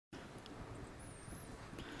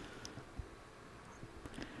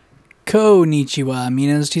Konnichiwa, my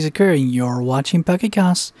name is Tizakur, and you're watching Pocket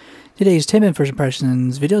Cast. Today's 10-minute first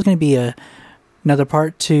impressions video is going to be another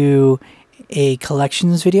part to a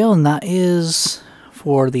collections video, and that is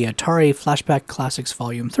for the Atari Flashback Classics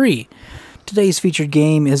Volume 3. Today's featured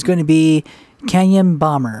game is going to be Canyon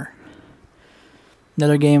Bomber.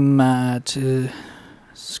 Another game it's going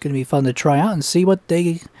to be fun to try out and see what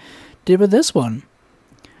they did with this one.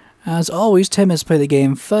 As always, 10 minutes to play the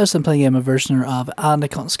game. First, I'm playing a version of And I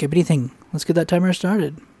Can't Skip Anything. Let's get that timer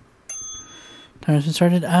started. Timer's been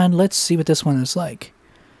started, and let's see what this one is like.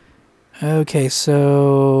 Okay,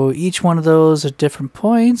 so each one of those at different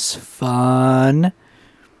points. Fun.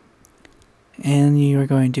 And you are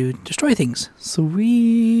going to destroy things.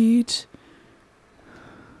 Sweet.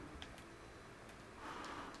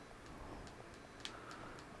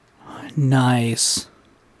 Nice.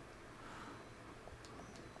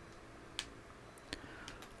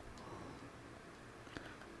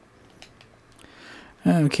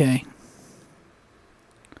 Okay.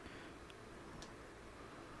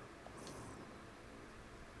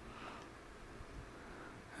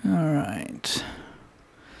 Alright.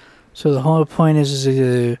 So the whole point is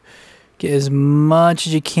to get as much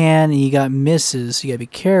as you can, and you got misses, so you gotta be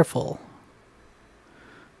careful.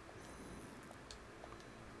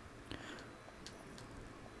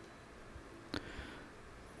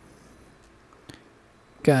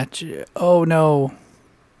 Gotcha. Oh no.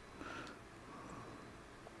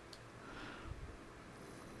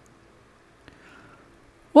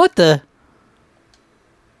 What the?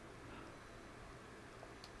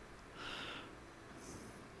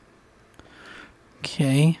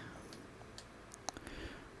 Okay.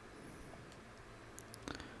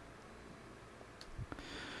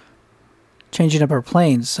 Changing up our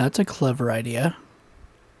planes. That's a clever idea.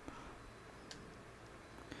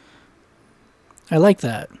 I like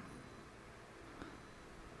that.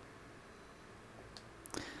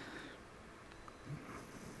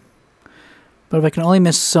 But if I can only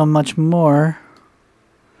miss so much more...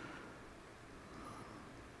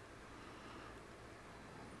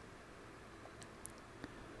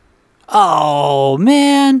 Oh,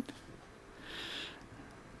 man!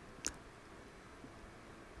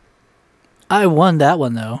 I won that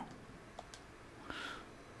one, though.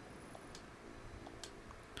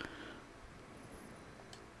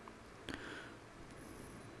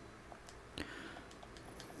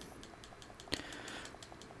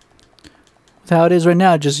 How it is right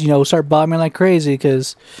now, just, start bombing like crazy,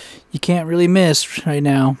 because you can't really miss right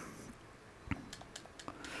now.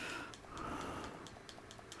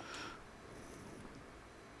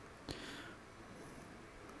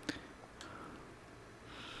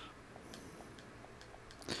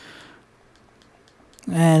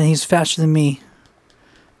 And he's faster than me.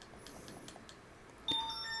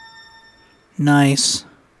 Nice.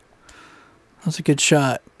 That's a good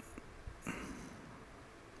shot.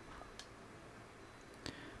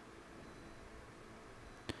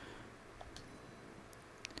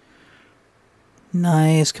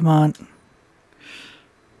 Nice, come on.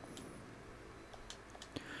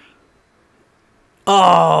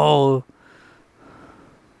 Oh!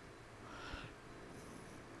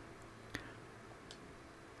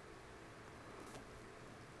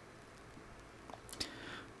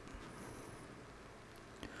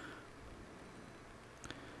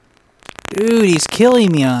 Dude, he's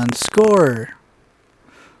killing me on score.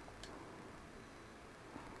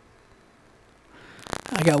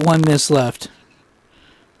 I got one miss left.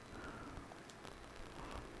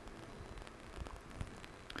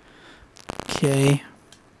 Okay.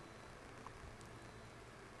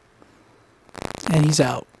 And he's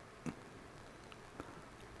out.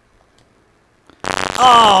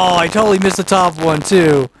 Oh, I totally missed the top one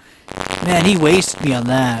too. Man, he wasted me on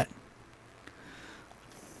that.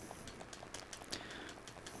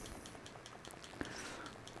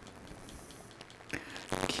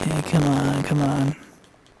 Okay, come on, come on.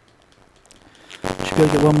 Should be able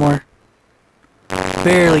to get one more.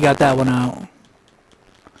 Barely got that one out.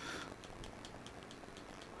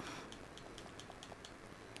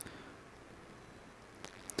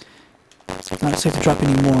 Not safe to drop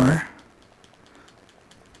any more.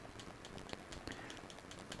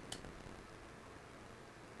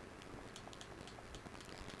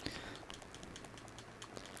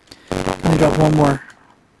 Let me drop one more.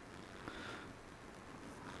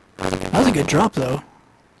 That was a good drop, though.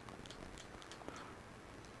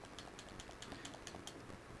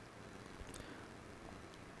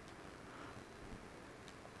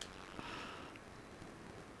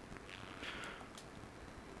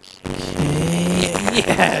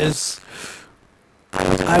 Yes!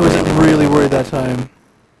 I was really worried that time.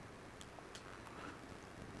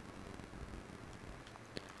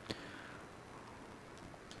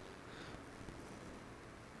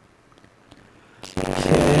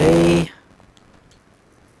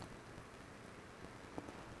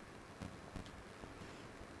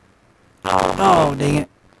 Oh, dang it.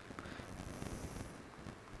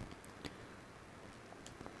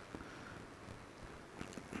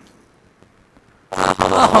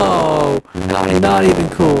 Oh, not even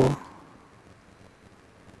cool.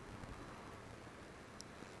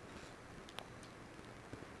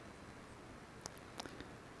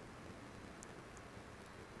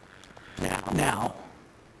 Now.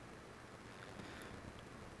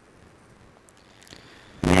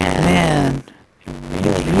 Man,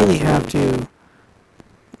 you really have to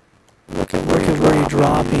look at where you're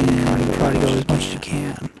dropping and try to go as much as you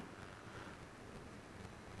can.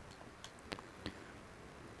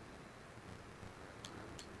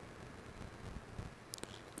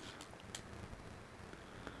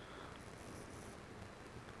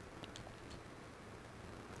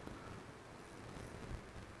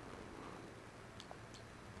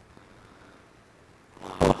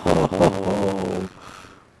 Oh.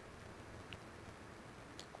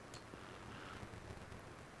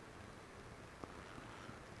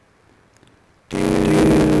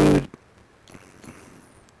 Dude.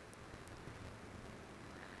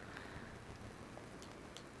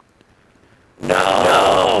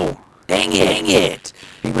 No. Dang it.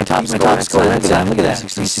 My top score. Look at that.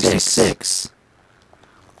 66.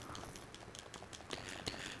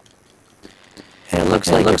 And it looks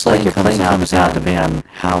like your playing comes out to be on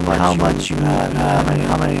how much you have,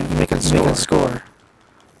 how many you make it score.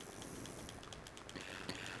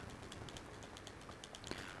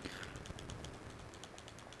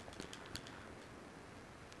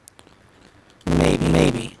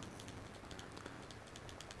 Maybe.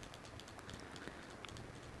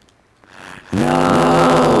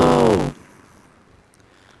 No.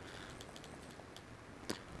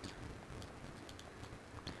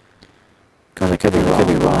 Because I could be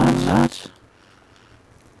wrong. Not.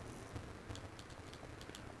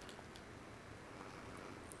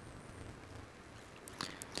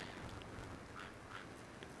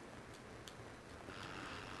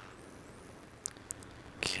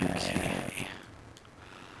 Okay.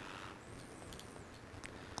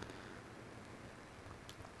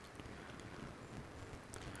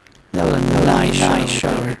 That was a nice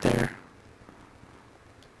shot right there.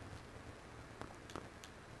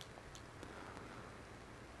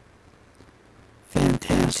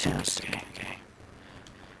 Fantastic. Okay.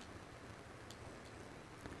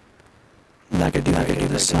 Not gonna do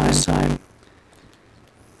this time.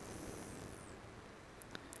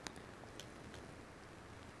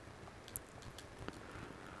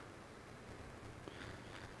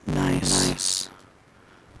 Nice.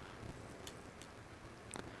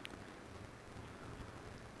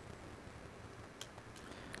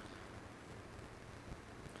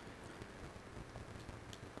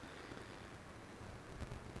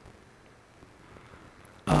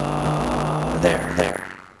 There.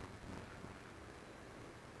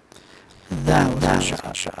 That was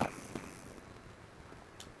a shot.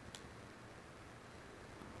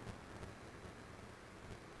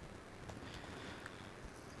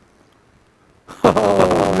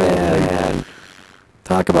 Oh, man.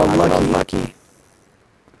 Talk about lucky.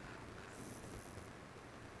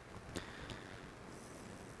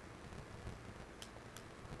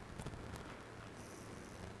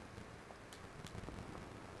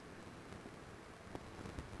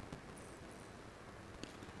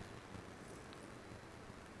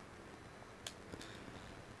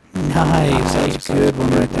 Nice. That's a good one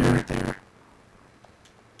right there.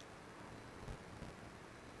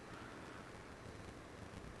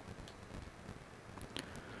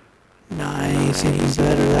 Nice. Even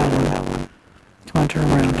better that one. Come on, turn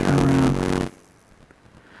around.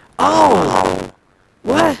 Oh!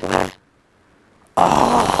 What?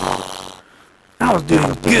 Oh! I was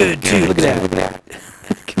doing good too. Look at that.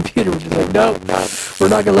 Computer was just like, nope, we're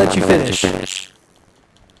not gonna let you finish.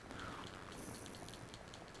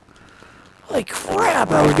 Holy crap,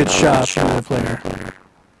 that was a good shot from the player.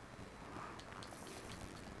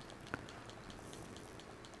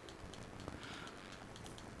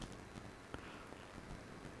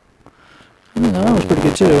 That was pretty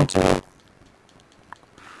good too.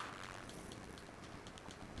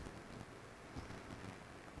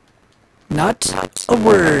 Not a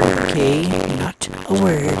word, okay? Not a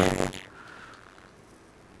word.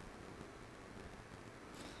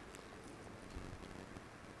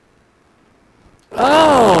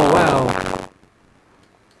 Oh, wow.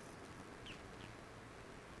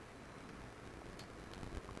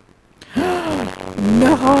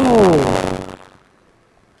 No.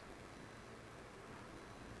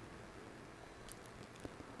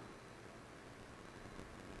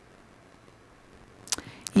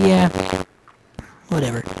 Yeah.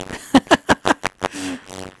 Whatever.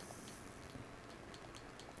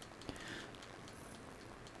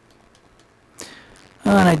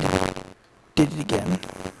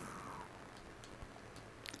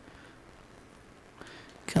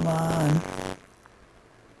 Come on.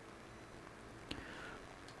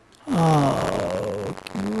 Oh,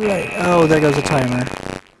 right. Oh, there goes the timer.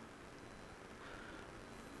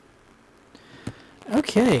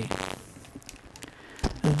 Okay.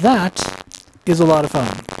 That is a lot of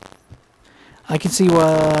fun. I can see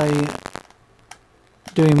why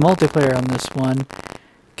doing multiplayer on this one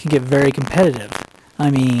can get very competitive. I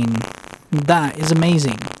mean, that is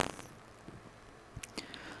amazing.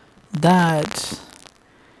 That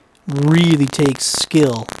really takes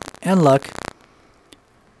skill and luck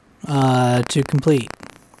to complete.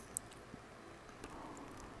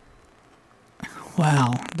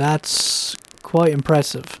 Wow, that's quite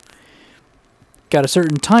impressive. Got a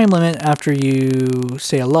certain time limit after you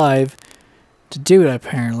stay alive to do it,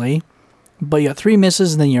 apparently. But you got 3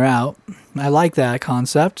 misses and then you're out. I like that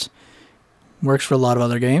concept. Works for a lot of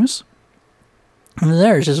other games. And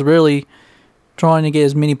there's just really trying to get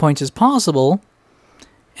as many points as possible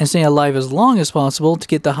and stay alive as long as possible to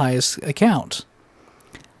get the highest account.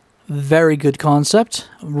 Very good concept.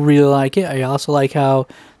 Really like it. I also like how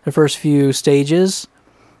the first few stages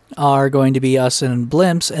are going to be us in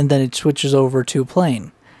blimps, and then it switches over to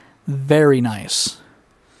plane. Very nice.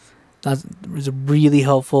 That was really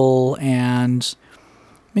helpful and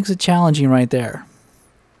makes it challenging right there.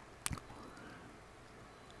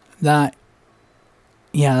 Yeah,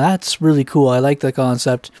 that's really cool. I like the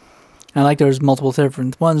concept. I like there's multiple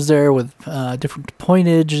different ones there with different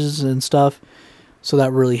pointages and stuff. So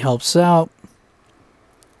that really helps out.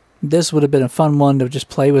 This would have been a fun one to just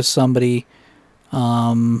play with somebody.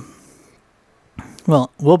 Well,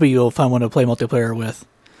 will be a fun one to play multiplayer with.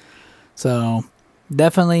 So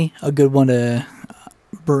definitely a good one to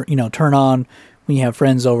turn on when you have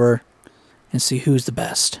friends over and see who's the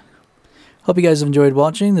best. Hope you guys have enjoyed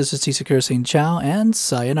watching. This is T-Secure saying ciao and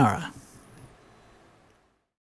sayonara.